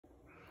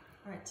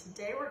All right,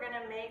 today we're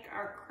gonna make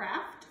our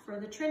craft for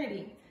the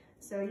Trinity.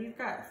 So you've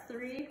got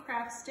 3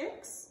 craft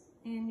sticks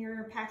in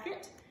your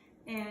packet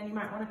and you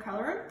might wanna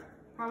color them.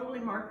 Probably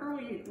marker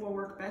will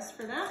work best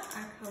for that.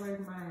 I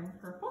colored mine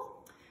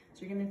purple.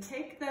 So you're gonna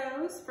take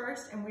those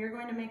first and we're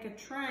going to make a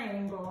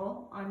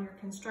triangle on your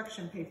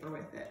construction paper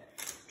with it.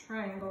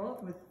 Triangle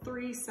with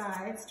 3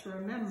 sides to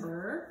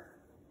remember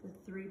the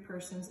 3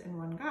 persons in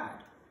one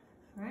God.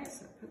 All right,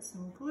 so put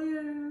some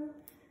glue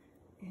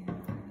and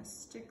we're gonna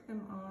stick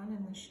them on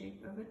in the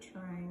shape of a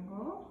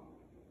triangle.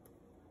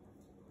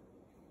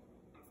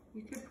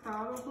 You could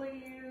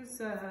probably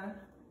use a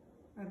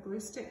glue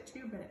stick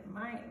too, but it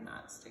might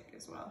not stick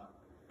as well.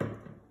 Okay,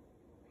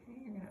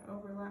 you're gonna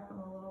overlap them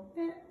a little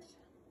bit.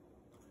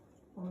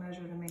 We'll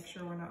measure to make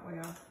sure we're not way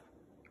off.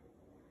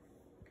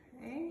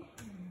 Okay,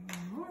 and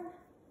one more.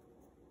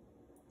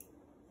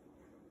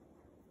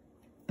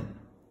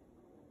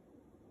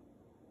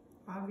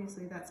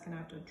 Obviously that's gonna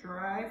have to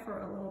dry for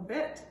a little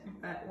bit,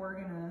 but we're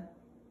gonna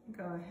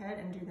go ahead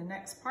and do the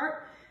next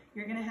part.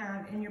 You're gonna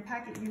have, in your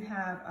packet, you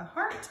have a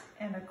heart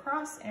and a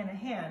cross and a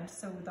hand.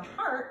 So the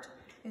heart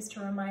is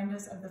to remind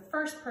us of the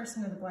first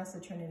person of the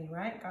Blessed Trinity,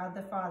 right? God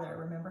the Father.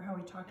 Remember how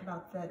we talked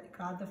about that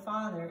God the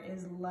Father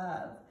is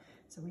love.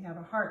 So we have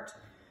a heart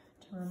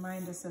to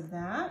remind us of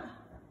that.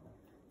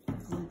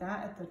 Do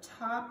that at the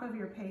top of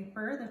your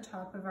paper, the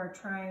top of our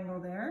triangle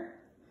there.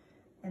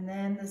 And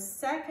then the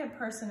second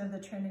person of the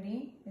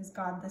Trinity is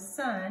God the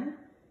Son,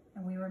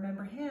 and we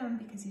remember him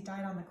because he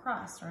died on the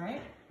cross,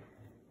 right?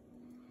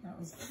 That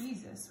was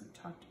Jesus, we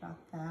talked about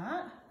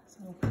that. So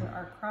we'll put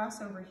our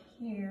cross over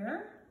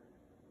here.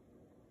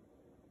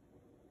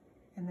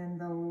 And then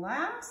the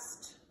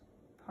last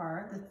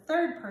part, the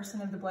third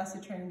person of the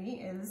Blessed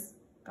Trinity is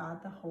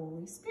God the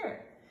Holy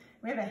Spirit.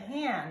 We have a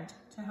hand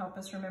to help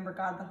us remember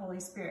God the Holy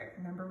Spirit.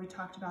 Remember we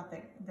talked about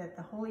that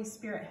the Holy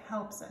Spirit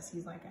helps us.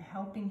 He's like a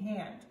helping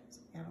hand.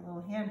 So we have a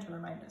little hand to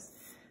remind us.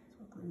 So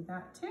we'll glue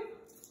that too.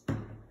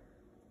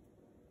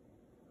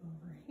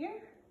 Over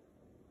here.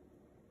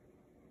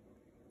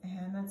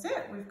 And that's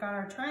it. We've got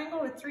our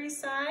triangle with 3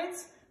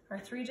 sides, our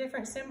 3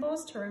 different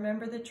symbols to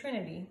remember the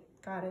Trinity.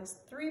 God is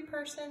 3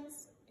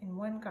 persons in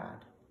one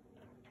God.